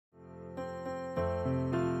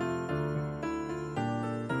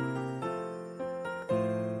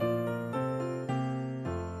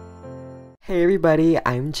Hey everybody,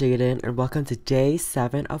 I'm Jaden and welcome to day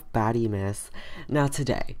 7 of Baddiemas. Now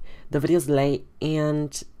today, the video's late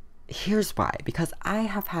and here's why. Because I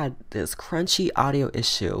have had this crunchy audio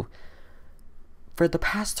issue for the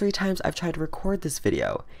past 3 times I've tried to record this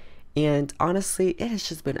video. And honestly, it has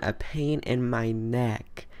just been a pain in my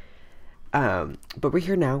neck. But we're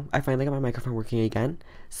here now. I finally got my microphone working again.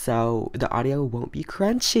 So the audio won't be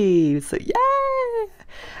crunchy. So yay!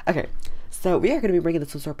 Okay. So we are going to be bringing the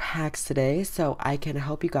Sims 4 packs today so I can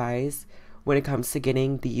help you guys when it comes to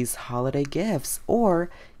getting these holiday gifts, or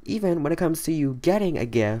even when it comes to you getting a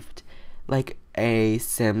gift like a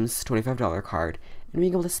Sims $25 card and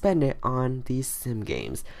being able to spend it on these sim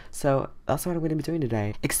games. So that's what I'm going to be doing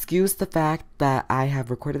today. Excuse the fact that I have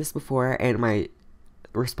recorded this before and my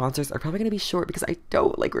responses are probably going to be short because I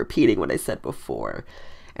don't like repeating what I said before.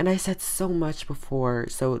 And I said so much before,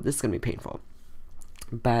 so this is going to be painful.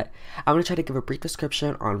 But I'm going to try to give a brief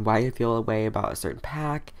description on why you feel a way about a certain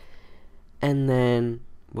pack, and then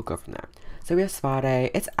we'll go from there. So we have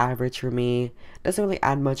Spade. It's average for me. Doesn't really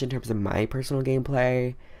add much in terms of my personal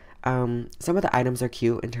gameplay. Some of the items are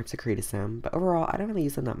cute in terms of creative sim, but overall I don't really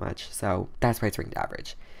use them that much, so that's why it's ranked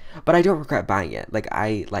average. But I don't regret buying it. Like,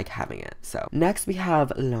 I like having it. So next we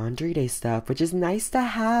have laundry day stuff, which is nice to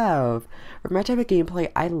have. For my type of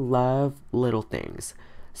gameplay, I love little things.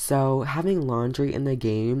 So having laundry in the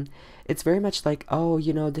game, it's very much like, oh,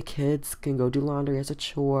 you know, the kids can go do laundry as a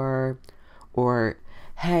chore, or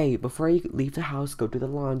hey, before you leave the house, go do the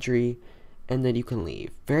laundry, and then you can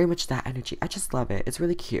leave. Very much that energy. I just love it. It's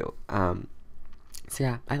really cute. So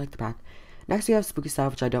yeah, I like the pack. Next we have spooky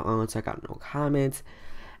stuff, which I don't own, so I got no comments.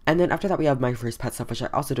 And then after that we have my first pet stuff, which I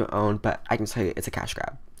also don't own, but I can tell you it's a cash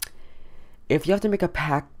grab. If you have to make a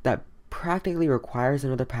pack that practically requires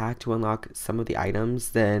another pack to unlock some of the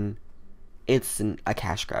items, then it's a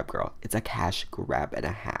cash grab, girl. It's a cash grab and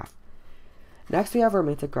a half. Next we have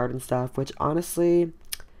romantic garden stuff, which honestly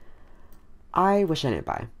I wish I didn't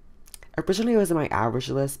buy. Originally it was in my average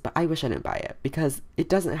list, but I wish I didn't buy it because it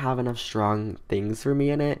doesn't have enough strong things for me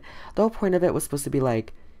in it. The whole point of it was supposed to be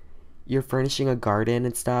like you're furnishing a garden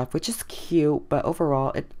and stuff, which is cute, but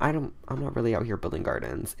overall I'm not really out here building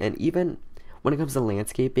gardens. And even when it comes to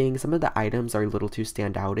landscaping, some of the items are a little too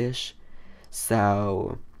standout-ish.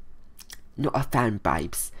 So, no fan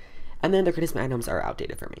vibes. And then the criticism items are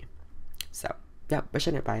outdated for me. So, yeah, I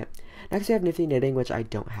shouldn't buy it. Next we have Nifty Knitting, which I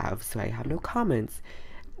don't have, so I have no comments.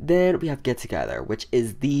 Then we have Get Together, which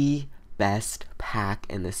is the best pack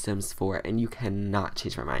in The Sims 4, and you cannot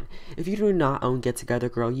change my mind. If you do not own Get Together,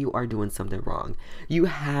 girl, you are doing something wrong. You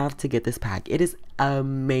have to get this pack. It is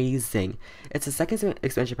amazing. It's the second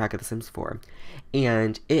expansion pack of The Sims 4,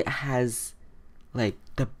 and it has like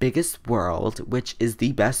the biggest world, which is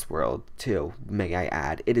the best world too, may I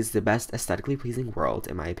add. It is the best aesthetically pleasing world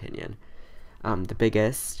in my opinion. The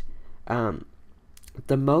biggest, the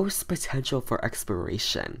most potential for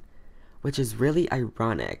exploration, which is really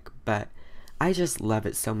ironic, but I just love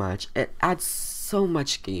it so much. It adds so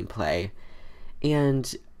much gameplay,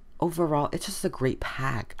 and overall, it's just a great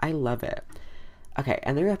pack. I love it. Okay,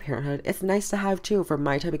 and then we have Parenthood. It's nice to have, too, for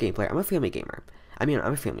my type of gameplay. I'm a family gamer. I mean,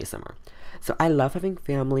 I'm a family simmer. So I love having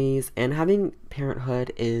families, and having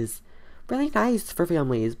Parenthood is really nice for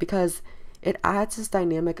families because it adds this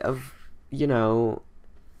dynamic of, you know,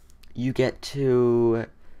 you get to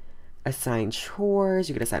assign chores,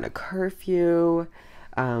 you get assigned a curfew,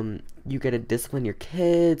 you get to discipline your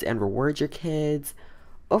kids and reward your kids.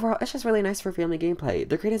 Overall, it's just really nice for family gameplay.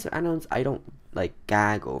 The creative items I don't like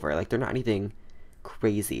gag over, like they're not anything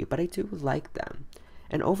crazy, but I do like them.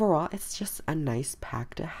 And overall, it's just a nice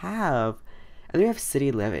pack to have. And then we have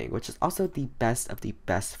City Living, which is also the best of the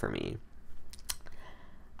best for me.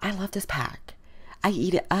 I love this pack. I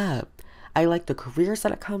eat it up. I like the careers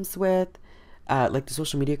that it comes with. Like the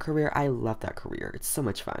social media career, I love that career. It's so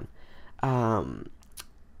much fun.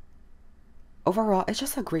 Overall, it's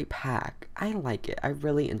just a great pack. I like it. I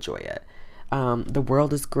really enjoy it. The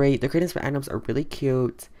world is great. The creative items are really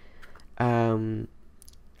cute.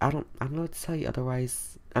 I don't know what to tell you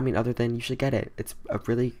otherwise. I mean, other than you should get it. It's a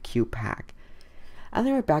really cute pack. And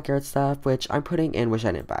then we have backyard stuff, which I'm putting in Wish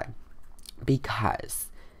I Didn't Buy, because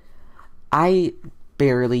I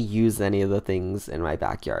barely use any of the things in my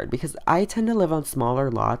backyard because I tend to live on smaller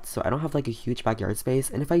lots, so I don't have like a huge backyard space,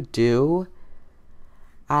 and if I do,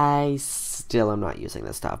 I still am not using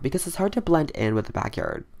this stuff because it's hard to blend in with the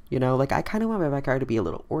backyard, you know. Like, I kind of want my backyard to be a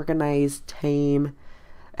little organized, tame.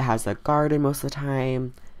 It has a garden most of the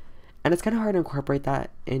time, and it's kind of hard to incorporate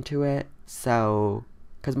that into it, so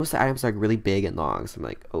because most of the items are like really big and long, so I'm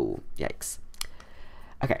like, oh yikes.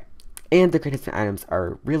 Okay. And the creative items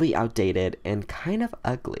are really outdated and kind of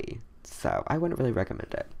ugly. So I wouldn't really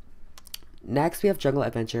recommend it. Next, we have Jungle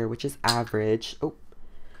Adventure, which is average. Oh,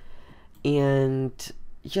 and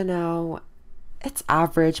you know, it's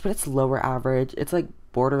average, but it's lower average. It's like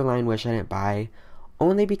borderline wish I didn't buy,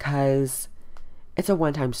 only because it's a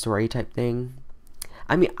one-time story type thing.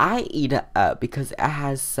 I mean, I eat it up because it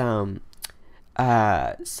has some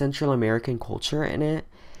Central American culture in it,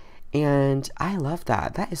 and I love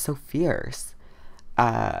that. That is so fierce.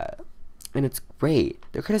 And it's great.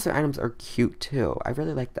 The criticism items are cute too. I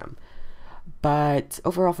really like them. But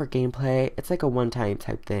overall for gameplay, it's like a one-time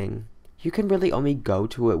type thing. You can really only go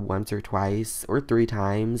to it once or twice or 3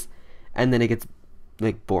 times, and then it gets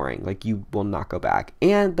like boring. Like you will not go back.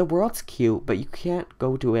 And the world's cute, but you can't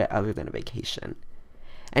go to it other than a vacation.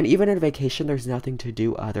 And even in a vacation, there's nothing to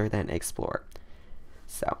do other than explore.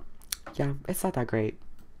 So, yeah, it's not that great.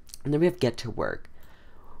 And then we have Get to Work,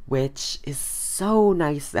 which is so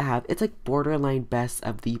nice to have. It's like borderline best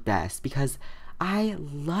of the best because I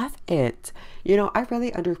love it. You know, I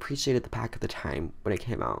really underappreciated the pack at the time when it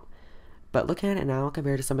came out. But looking at it now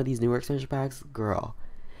compared to some of these newer expansion packs, girl,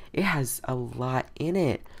 it has a lot in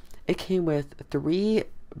it. It came with 3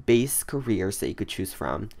 base careers that you could choose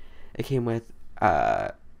from. It came with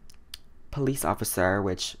police officer,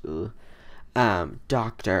 which,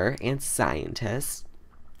 doctor, and scientist,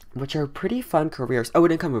 which are pretty fun careers. Oh, it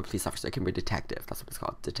didn't come with police officer. It came with detective. That's what it's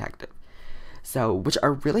called, detective. So, which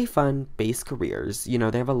are really fun base careers. You know,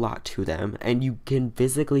 they have a lot to them, and you can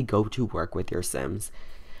physically go to work with your Sims.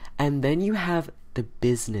 And then you have the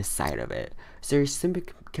business side of it. So your Sim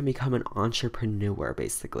can become an entrepreneur,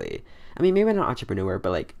 basically. I mean, maybe not an entrepreneur,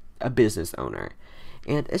 but like a business owner.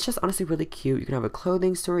 And it's just honestly really cute. You can have a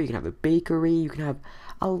clothing store, you can have a bakery, you can have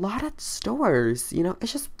a lot of stores. You know,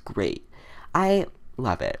 it's just great. I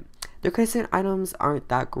love it. Their custom items aren't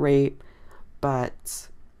that great, but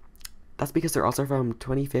that's because they're also from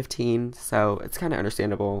 2015, so it's kind of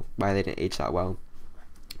understandable why they didn't age that well.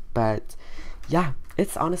 But yeah,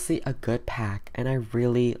 it's honestly a good pack, and I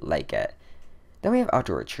really like it. Then we have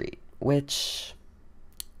Outdoor Retreat, which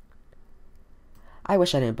I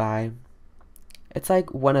wish I didn't buy. It's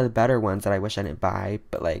like one of the better ones that I wish I didn't buy,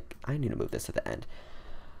 but like, I need to move this to the end.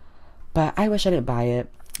 But I wish I didn't buy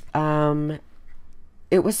it.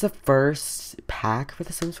 It was the first pack for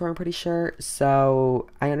the Sims 4, I'm pretty sure, so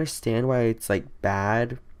I understand why it's like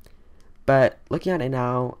bad. But looking at it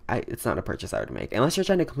now, it's not a purchase I would make. Unless you're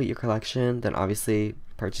trying to complete your collection, then obviously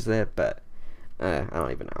purchase it, but I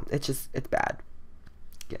don't even know. It's bad.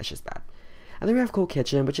 Yeah, it's just bad. And then we have Cool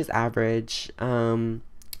Kitchen, which is average.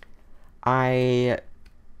 I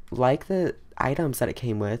like the items that it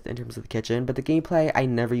came with in terms of the kitchen, but the gameplay, I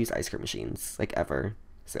never use ice cream machines, like ever.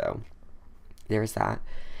 So there's that.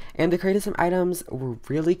 And the creative items were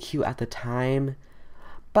really cute at the time,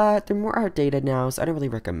 but they're more outdated now, so I don't really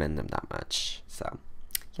recommend them that much. So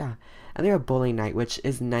yeah. And they're a bowling night, which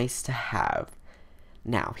is nice to have.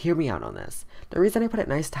 Now, hear me out on this. The reason I put it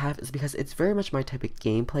nice to have is because it's very much my type of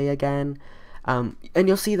gameplay again. And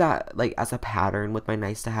you'll see that like as a pattern with my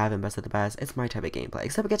nice to have and best of the best. It's my type of gameplay.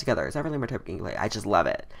 Except Get Together, it's not really my type of gameplay. I just love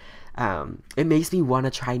it. It makes me want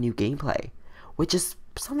to try new gameplay, which is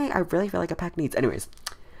something I really feel like a pack needs. Anyways,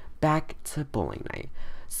 back to bowling night.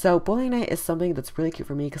 So bowling night is something that's really cute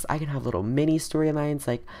for me because I can have little mini storylines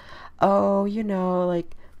like, oh, you know,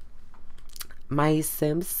 like my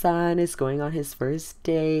Sim son is going on his first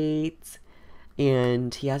date,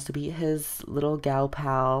 and he has to beat his little gal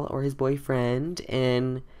pal or his boyfriend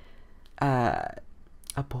in a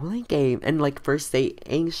bowling game, and like first date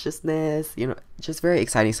anxiousness, you know, just very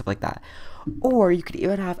exciting stuff like that. Or you could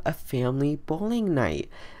even have a family bowling night.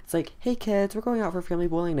 It's like, hey kids, we're going out for family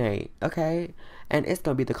bowling night, okay? And it's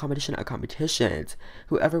gonna be the competition of competitions.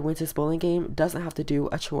 Whoever wins this bowling game doesn't have to do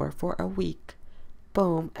a chore for a week.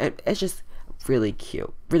 Boom. And it's just really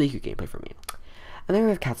cute gameplay for me. And then we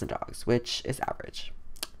have Cats and Dogs, which is average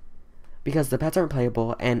because the pets aren't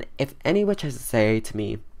playable. And if anyone tries to say to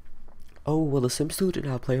me, oh, well, the Sims 2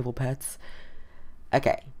 didn't have playable pets,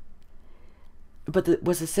 okay, but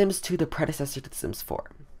was the Sims 2 the predecessor to the Sims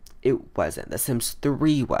 4? It wasn't. The Sims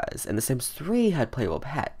 3 was, and the Sims 3 had playable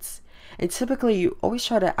pets. And typically you always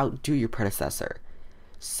try to outdo your predecessor,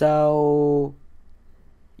 so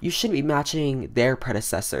you shouldn't be matching their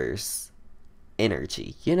predecessors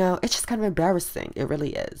energy, you know? It's just kind of embarrassing. It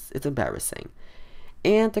really is. It's embarrassing.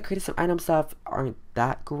 And the creative item stuff aren't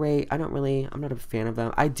that great. I'm not a fan of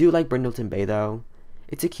them. I do like Brindleton Bay though.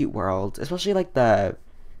 It's a cute world, especially like the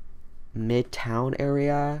Midtown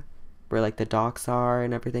area where like the docks are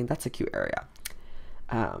and everything. That's a cute area.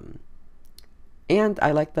 And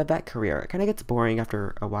I like the vet career. It kind of gets boring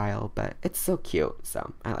after a while, but it's so cute,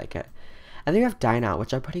 so I like it. And then we have Dine Out,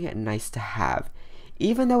 which I'm putting it nice to have.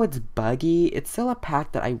 Even though it's buggy, it's still a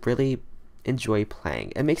pack that I really enjoy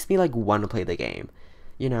playing. It makes me like want to play the game,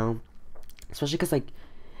 you know? Especially because like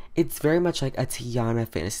it's very much like a Tiana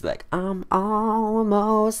fantasy, like I'm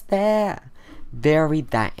almost there. Very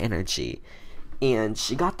that energy. And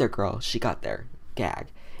she got there, girl. She got there. Gag.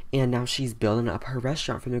 And now she's building up her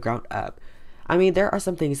restaurant from the ground up. I mean, there are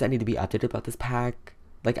some things that need to be updated about this pack.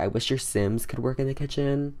 Like, I wish your Sims could work in the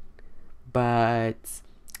kitchen. But,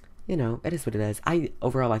 you know, it is what it is. I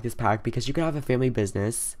overall like this pack because you could have a family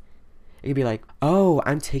business. It could be like, oh,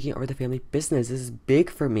 I'm taking over the family business. This is big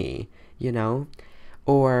for me, you know?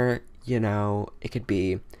 Or, you know, it could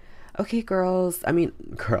be, okay, girls.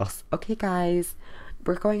 Okay, guys.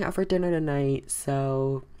 We're going out for dinner tonight,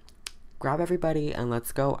 so grab everybody and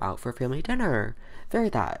let's go out for family dinner. Very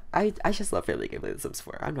that. I just love family gameplay The Sims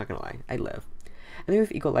 4. I'm not gonna lie. I live. And then we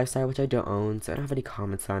have Eco Lifestyle, which I don't own, so I don't have any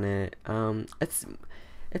comments on it. It's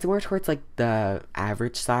more towards like the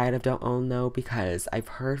average side of don't own though, because I've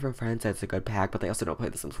heard from friends that it's a good pack, but they also don't play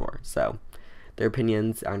The Sims 4, so their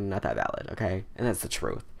opinions are not that valid, okay? And that's the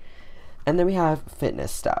truth. And then we have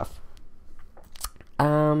fitness stuff.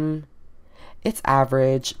 It's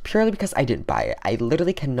average purely because I didn't buy it. I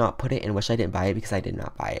literally cannot put it in wish I didn't buy it because I did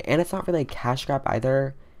not buy it. And it's not really a cash grab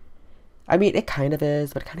either. I mean, it kind of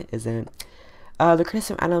is, but it kind of isn't. The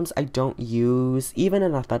criticism items I don't use. Even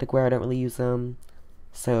in athletic wear, I don't really use them.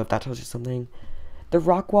 So if that tells you something. The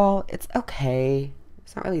rock wall, it's okay.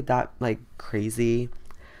 It's not really that, like, crazy.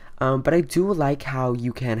 But I do like how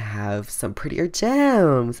you can have some prettier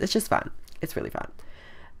gems. It's just fun. It's really fun.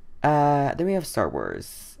 Then we have Star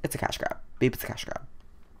Wars. It's a cash grab. Babe, it's a cash grab.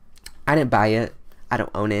 I didn't buy it. I don't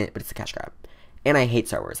own it, but it's a cash grab. And I hate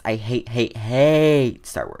Star Wars. I hate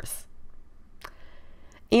Star Wars.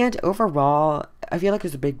 And overall, I feel like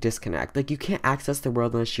there's a big disconnect. Like, you can't access the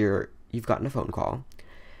world unless you've gotten a phone call.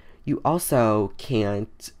 You also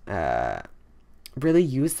can't really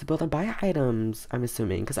use the build and buy items, I'm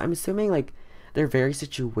assuming. Because I'm assuming, like, they're very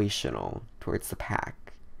situational towards the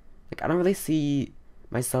pack. Like, I don't really see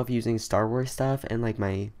myself using Star Wars stuff and, like,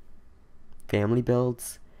 my family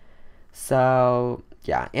builds. So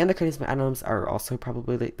yeah, and the charisma items are also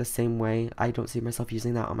probably like the same way. I don't see myself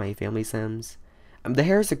using that on my family sims. The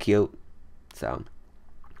hairs are cute, so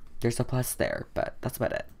there's a plus there, but that's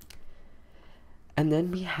about it. And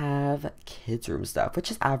then we have kids room stuff,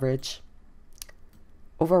 which is average.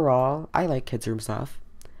 Overall, I like kids room stuff.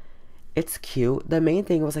 It's cute. The main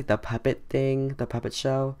thing was like the puppet thing, the puppet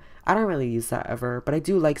show. I don't really use that ever, but I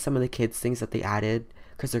do like some of the kids things that they added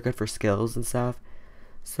because they're good for skills and stuff.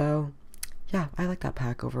 So yeah, I like that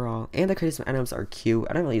pack overall. And the charisma items are cute.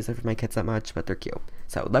 I don't really use them for my kids that much, but they're cute.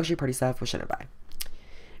 So luxury party stuff, what should I buy?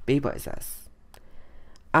 Baby Boy says,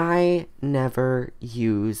 I never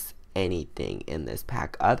use anything in this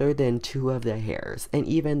pack other than 2 of the hairs. And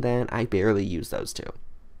even then, I barely use those 2.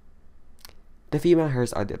 The female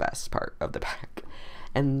hairs are the best part of the pack.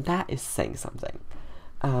 And that is saying something.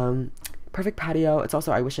 Perfect patio. It's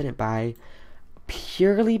also I wish I didn't buy.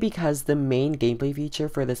 Purely because the main gameplay feature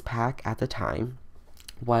for this pack at the time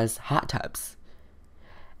was hot tubs.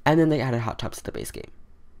 And then they added hot tubs to the base game.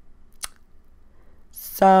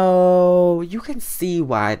 So you can see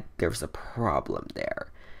why there's a problem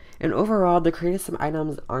there. And overall, the creative sim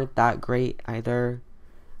items aren't that great either.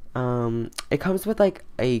 It comes with like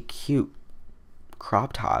a cute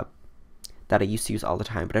crop top that I used to use all the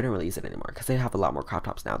time, but I don't really use it anymore because they have a lot more crop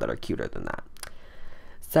tops now that are cuter than that.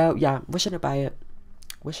 So yeah, wish I didn't buy it.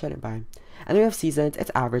 Wish I didn't buy. And then we have seasons.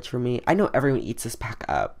 It's average for me. I know everyone eats this pack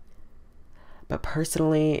up, but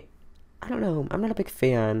personally, I don't know. I'm not a big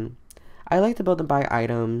fan. I like to build and buy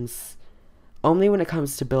items only when it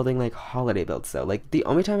comes to building like holiday builds though. Like the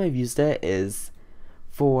only time I've used it is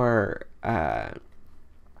for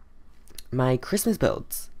my Christmas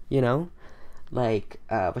builds, you know? Like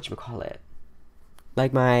whatchamacallit?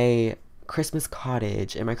 Like my Christmas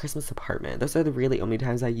cottage and my Christmas apartment. Those are the really only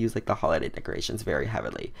times I use like the holiday decorations very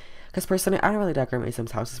heavily. Because personally, I don't really decorate my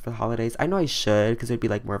Sims houses for the holidays. I know I should because it would be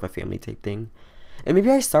like more of a family type thing. And maybe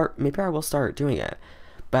I will start doing it.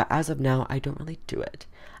 But as of now, I don't really do it.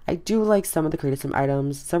 I do like some of the creative sim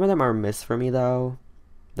items. Some of them are a miss for me though.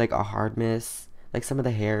 Like a hard miss. Like some of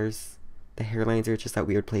the hairs. The hairlines are just at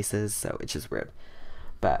weird places, so it's just weird.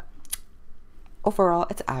 But overall,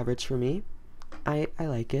 it's average for me. I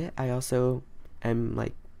like it. I also am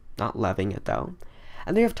like not loving it though.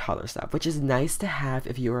 And they have toddler stuff, which is nice to have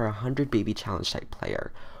if you are a 100 baby challenge type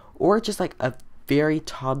player, or just like a very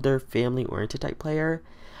toddler family oriented type player,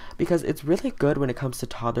 because it's really good when it comes to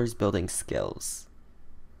toddlers building skills.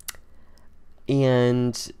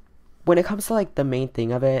 And when it comes to like the main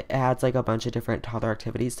thing of it, it adds like a bunch of different toddler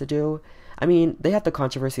activities to do. I mean, they had the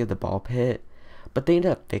controversy of the ball pit, but they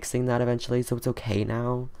ended up fixing that eventually, so it's okay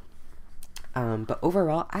now. But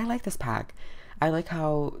overall, I like this pack. I like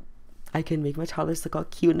how I can make my toddlers look all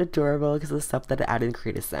cute and adorable because of the stuff that it added in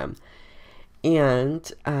Creative Sim.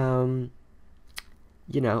 And,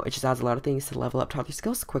 you know, it just adds a lot of things to level up toddler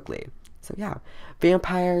skills quickly. So yeah,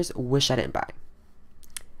 vampires, wish I didn't buy.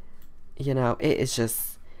 You know, it is just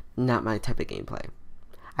not my type of gameplay.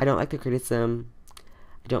 I don't like the Creative Sim,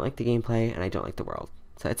 I don't like the gameplay, and I don't like the world.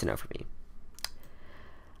 So it's a no for me.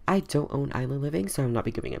 I don't own Island Living, so I will not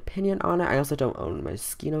be giving an opinion on it. I also don't own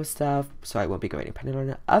Mosquito stuff, so I won't be giving an opinion on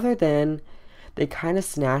it. Other than they kind of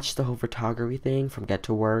snatched the whole photography thing from Get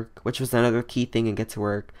to Work, which was another key thing in Get to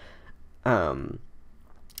Work.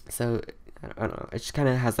 So I don't know. It just kind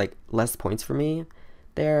of has like less points for me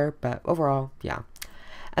there, but overall, yeah.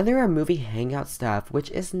 And there are movie hangout stuff, which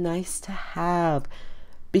is nice to have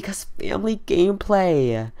because family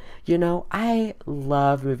gameplay. You know, I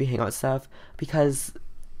love movie hangout stuff because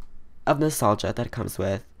of nostalgia that it comes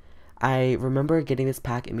with. I remember getting this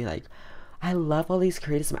pack and be like, I love all these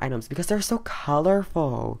Creative items because they're so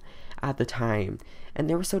colorful at the time. And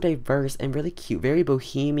they were so diverse and really cute, very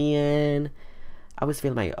bohemian. I was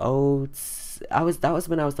feeling my oats. That was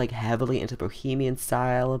when I was like heavily into bohemian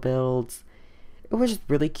style builds. It was just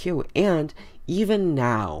really cute. And even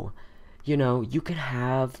now, you know, you can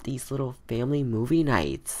have these little family movie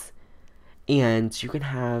nights. And you can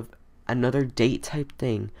have another date type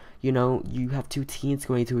thing. You know, you have two teens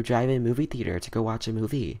going to a drive-in movie theater to go watch a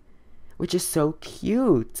movie, which is so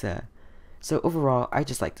cute. So overall, I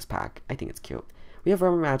just like this pack. I think it's cute. We have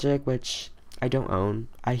Roman Magic, which I don't own.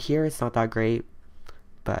 I hear it's not that great,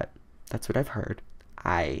 but that's what I've heard.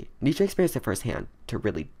 I need to experience it firsthand to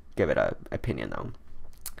really give it an opinion, though.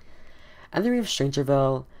 And then we have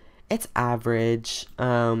Strangerville. It's average.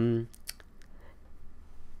 I'm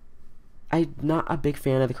not a big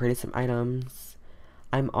fan of the Creative Sim items.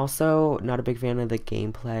 I'm also not a big fan of the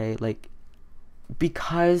gameplay, like,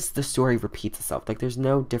 because the story repeats itself. Like, there's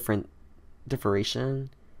no differentiation.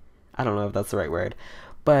 I don't know if that's the right word.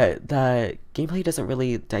 But the gameplay doesn't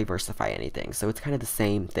really diversify anything. So it's kind of the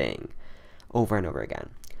same thing over and over again.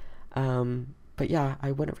 But yeah,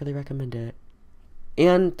 I wouldn't really recommend it.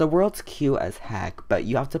 And the world's cute as heck, but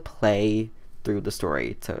you have to play through the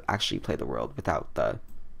story to actually play the world without the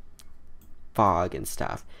fog and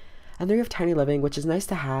stuff. And then you have Tiny Living, which is nice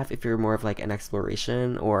to have if you're more of like an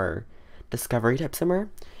exploration or discovery type simmer,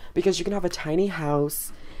 because you can have a tiny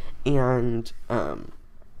house and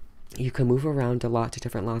you can move around a lot to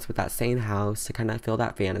different lots with that same house to kind of feel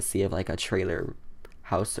that fantasy of like a trailer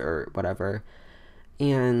house or whatever.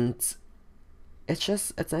 And it's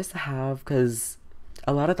nice to have because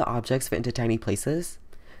a lot of the objects fit into tiny places.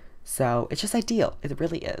 So it's just ideal. It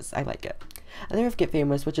really is. I like it. And then we have Get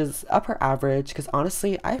Famous, which is upper average because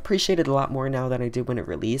honestly, I appreciate it a lot more now than I did when it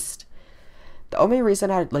released. The only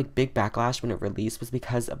reason I had like big backlash when it released was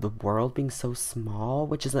because of the world being so small,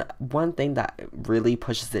 which is one thing that really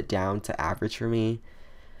pushes it down to average for me.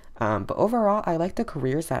 But overall, I like the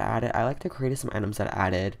careers that added. I like the Creative items that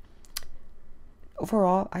added.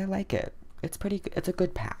 Overall, I like it. It's a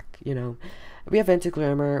good pack, you know. We have Vintage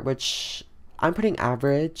Glamour, which I'm putting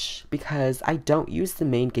average because I don't use the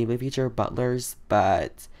main gameplay feature butlers,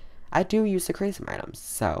 but I do use the Creative items,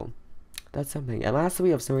 so that's something. And lastly, we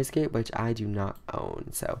have Summerscape, which I do not own,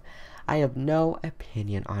 so I have no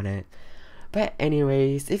opinion on it. But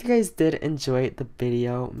anyways, if you guys did enjoy the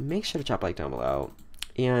video, make sure to drop a like down below.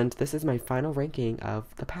 And this is my final ranking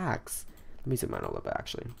of the packs. Let me zoom out a little bit,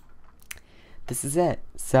 actually. This is it.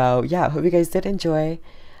 So yeah, hope you guys did enjoy.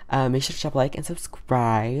 Make sure to drop a like and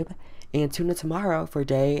subscribe. And tune in tomorrow for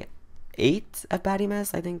day 8 of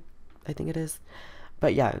Baddiemas. I think it is.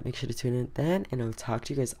 But yeah, make sure to tune in then, and I'll talk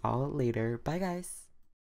to you guys all later. Bye, guys.